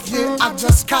V12, yeah, I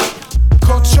just caught.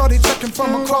 Caught shorty checking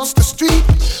from across the street.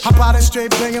 How about it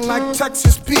straight banging like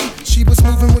Texas Pete? She was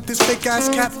moving with this fake ass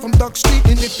cat from Duck Street.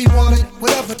 And if he wanted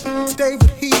whatever, stay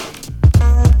with he.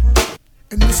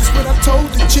 And this is what I told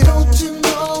the chick. Don't you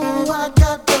know I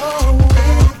got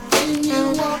anything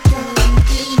you want, you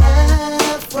can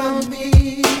have from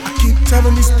me. I keep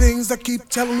telling these things, I keep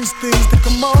telling these things to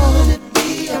come on. Let it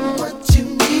be, I'm what you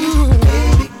need,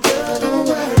 baby girl, don't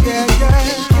worry. Yeah, yeah.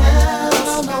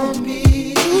 Count on me.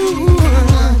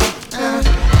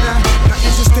 Now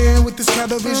is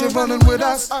running with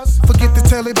us. Forget to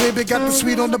tell it, baby, got the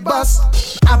sweet on the bus.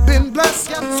 I've been blessed,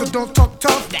 so don't talk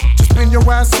tough. Just spin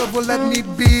your ass up, well, let me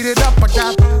beat it up. I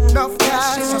got enough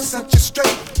cash, I'll set you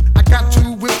straight. I got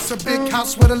 2 whips, a big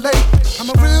house with a lake. I'm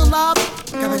a real lob,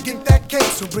 gotta get that cake.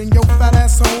 So bring your fat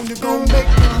ass on, you gon' make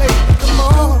me late. Come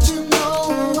on. Don't you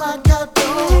know I got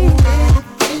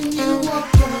anything you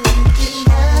want, girl, you can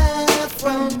have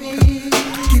from me. I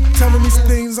keep telling these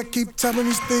things, I keep telling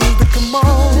these things to come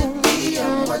on. Be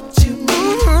what you need,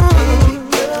 baby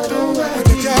girl, don't worry.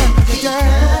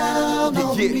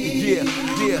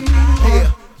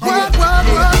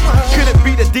 Could it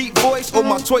be the deep voice or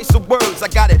my choice of words? I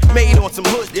got it made on some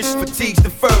hood, this fatigues the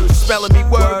furs. Smelling me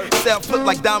word, self flip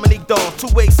like Dominique Dawes.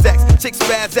 2-way sex, chicks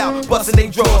spaz out, bustin' they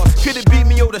drawers. Could it be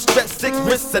me or the stretch 6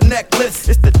 wrists, a necklace?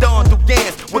 It's the Dawn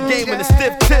Dugans, we're gaming a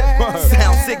stiff tip.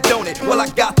 Sound sick, don't it? Well, I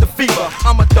got the fever.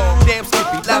 I'm a dog, damn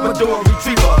skippy, Labrador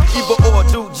retriever. Either or,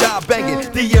 do job banging,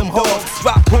 DM hogs.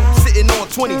 Rock boom, sitting on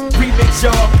 20, remix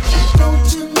y'all.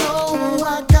 Don't you know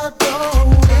I got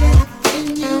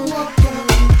anything you want, girl,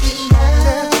 you can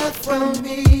have from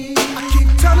me. I keep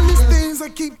telling these things, I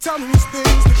keep telling these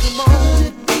things to come on. Could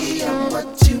it be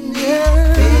what you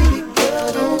need, baby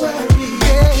girl, don't worry.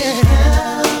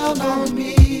 Count on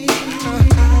me.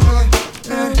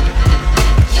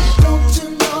 Don't you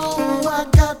know I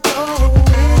got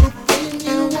anything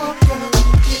you want, girl,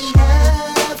 you can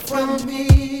have from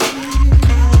me.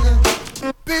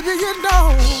 Baby, you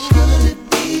know. Could it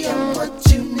be what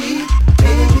you need,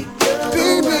 baby girl,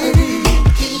 baby, you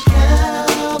can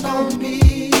count on me.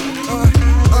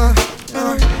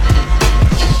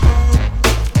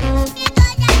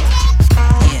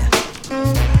 Yeah,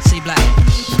 C Black.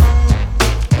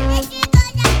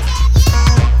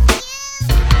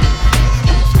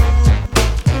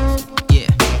 Yeah.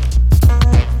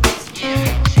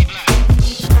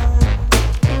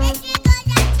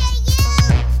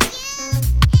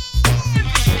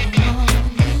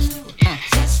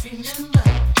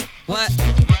 What?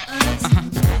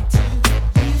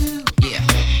 Yeah.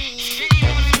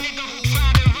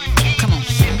 Come on.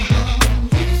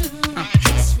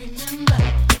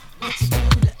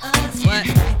 What?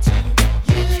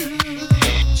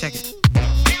 Check it.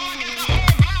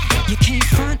 You can't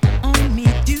front on me,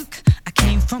 Duke. I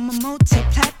came from a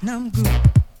multi-platinum group.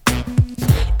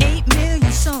 8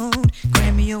 million sold,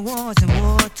 Grammy Awards and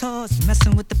war tours,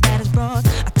 messing with the baddest bras.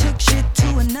 I took shit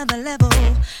to another level,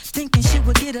 thinking shit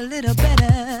would get a little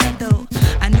better, though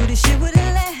I knew this shit wouldn't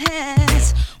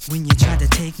last. When you tried to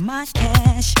take my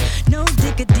cash, no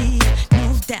diggity,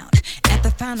 no doubt.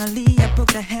 After finally I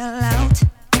broke the hell out.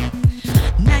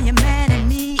 Now you're mad at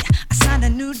me. I signed a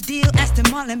new deal, Aston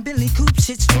Martin, Billy Coupe,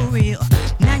 shit's for real.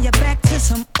 Now you're back to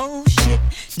some old shit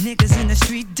niggas in the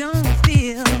street don't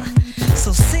feel.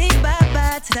 So say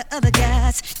bye-bye to the other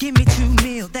guys. Give me 2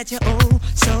 meal that you owe.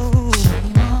 So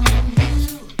shame on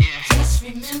you. Just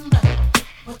remember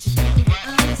what you did to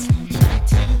us.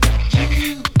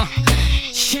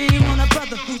 Shame on a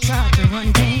brother who tried to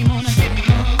run game on a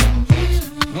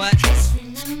what?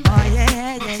 Oh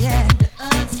yeah.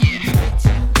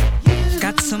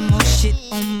 Got some more shit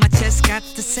on my chest, got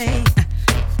to say.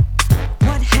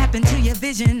 What happened to your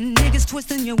vision? Niggas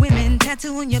twisting your women,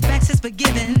 tattooing your back says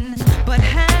forgiven. But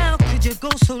how could you go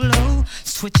so low?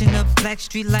 Switching up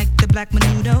Blackstreet like the Black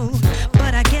Menudo.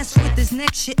 But I guess with this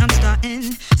next shit I'm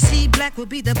starting, C Black will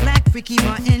be the Black Ricky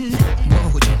Martin.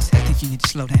 Whoa, Jones, I think you need to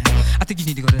slow down. I think you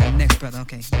need to go to the next brother,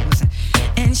 okay? Listen.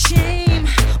 And shame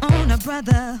on a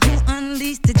brother who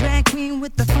unleashed the drag queen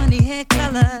with the funny hair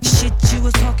color. Shit you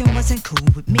was talking wasn't cool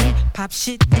with me. Pop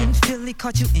shit in Philly,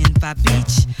 caught you in by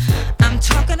Beach. I'm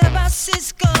talking about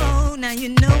Cisco, now you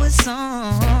know it's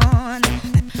on.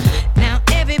 Now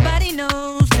everybody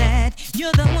knows that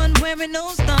you're the one wearing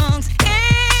those thongs.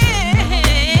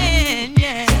 And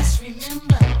yeah, just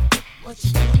remember what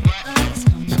you did to us.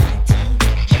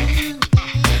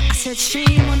 I said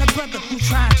shame on the brother who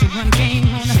tried to run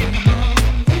game on a.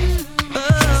 Oh,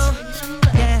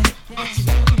 yeah.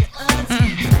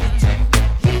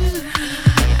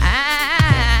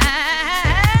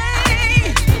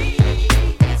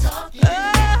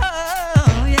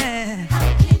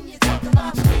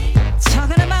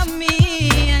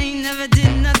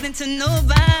 To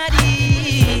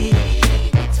nobody.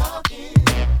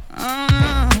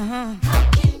 How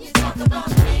can you talk about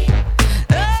me?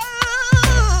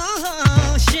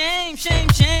 Oh, shame, shame,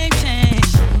 shame, shame.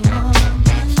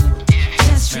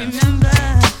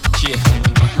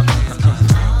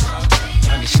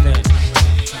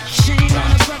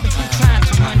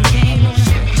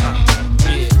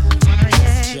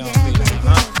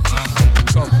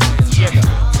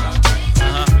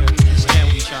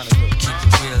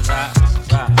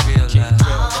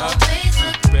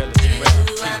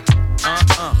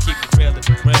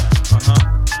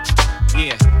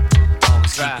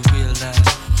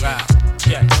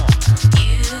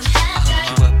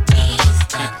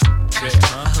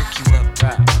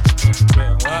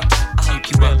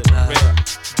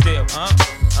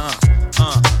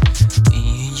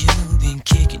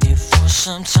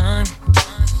 some time.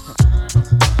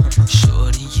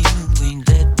 Shorty, you ain't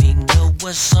let me know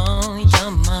what's on your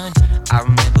mind. I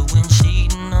remember when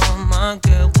cheating on my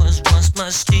girl was once my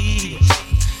steed.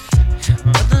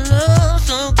 But the love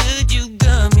so good, you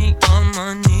got me on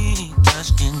my knees.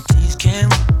 Asking, please, can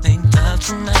we make love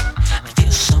tonight? I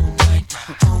feel so right,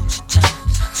 hold you tight.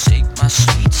 Take my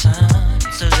sweet time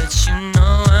to let you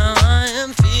know how I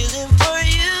am feeling for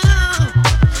you.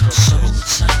 So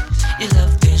tight, your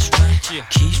love is right,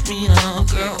 keeps me on,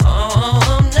 girl,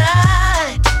 all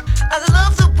night. I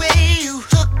love the way you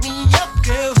hook me up,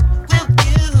 girl, with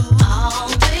you.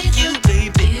 Always you,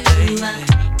 baby, baby.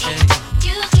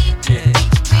 You keep it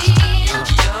real.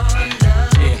 Your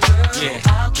love,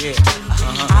 girl,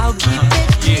 I'll keep it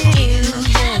real.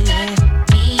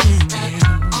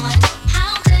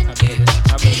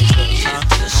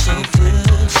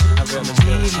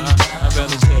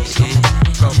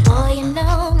 Boy, you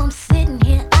know I'm sitting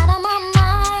here out of my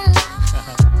mind.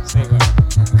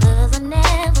 Cause I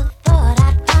never thought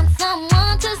I'd find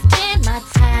someone to spend my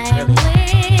time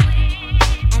with.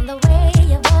 And the way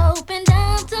you've opened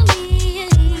up to me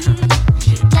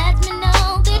lets me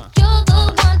know that you're the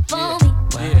one for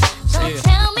me. So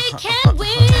tell me, can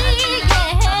we?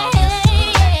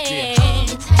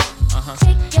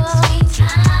 Take your sweet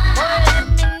time. Let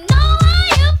me know how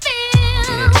you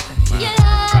feel. Your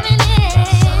loving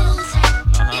is,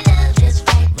 your love just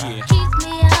right, keeps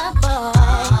me up all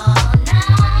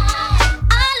night.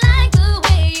 I like the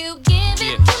way you give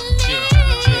it to me.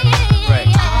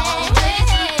 Always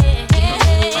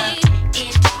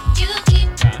if you keep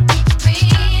it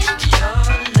real. Your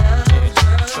love,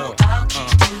 girl, I'll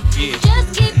keep it. Just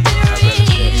keep it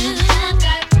real. You have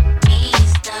got me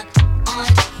stuck on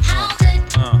how good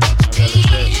it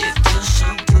feels. It feels so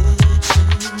good too.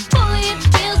 Boy, it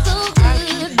feels so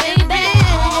good, baby.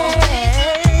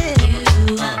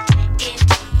 If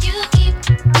you keep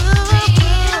it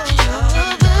real, your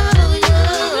love,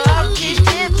 I'll keep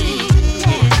it real.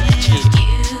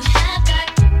 You have got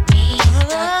me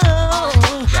stuck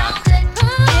on how good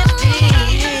it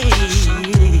feels.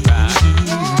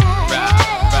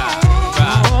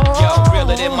 Yo,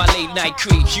 realer than my late night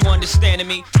creeps. You understanding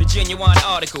me? The genuine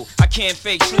article. I can't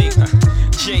fake sleep.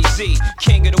 Jay-Z,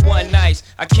 king of the one nights.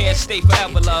 I can't stay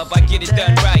forever, love. I get it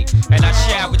done right. And I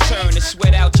shall return to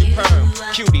sweat out your perm.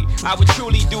 Cutie, I would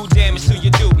truly do damage to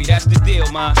your doobie. That's the deal,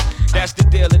 man. That's the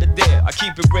deal of the deal. I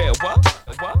keep it real. What?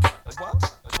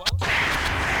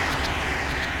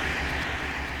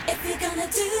 If you're gonna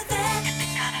do that,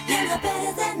 you're no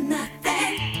better than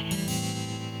nothing.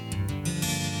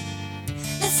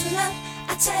 Listen up,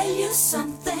 I'll tell you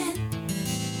something.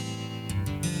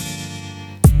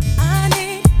 I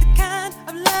need the kind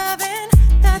of loving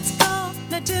that's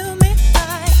gonna do me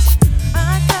right.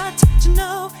 I got to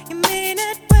know you mean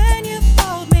it when you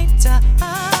hold me tight.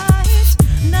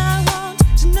 And I want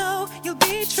to know you'll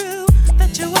be true,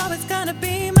 that you're always gonna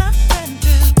be my friend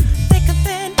too. Thicker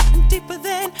than and deeper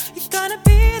than, you're gonna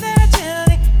be there till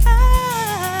the end.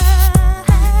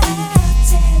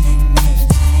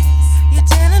 You're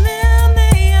telling me I'm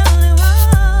the only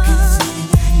one. 'Cause when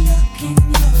I look in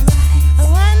your eyes,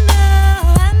 oh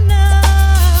I know.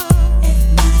 If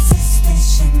my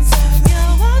suspicions are right, you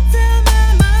won't tell my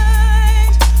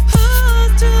mind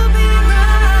who's to be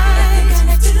right. If you're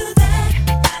gonna do that,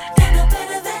 you're no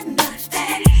better than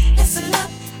nothing. Listen up,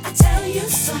 I tell you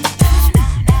something.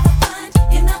 Never mind,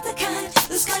 you're not the kind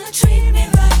who's gonna treat me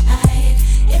right.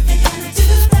 If you're gonna do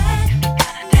that,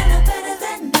 you're no better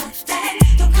than nothing.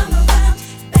 Don't come around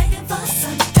begging for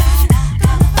something.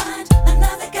 Gotta find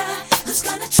another guy who's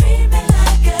gonna treat me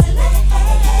like a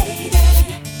lady.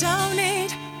 Don't need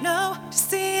no to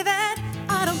see that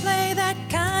I don't play that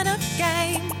kind of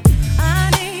game. I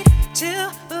need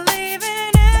to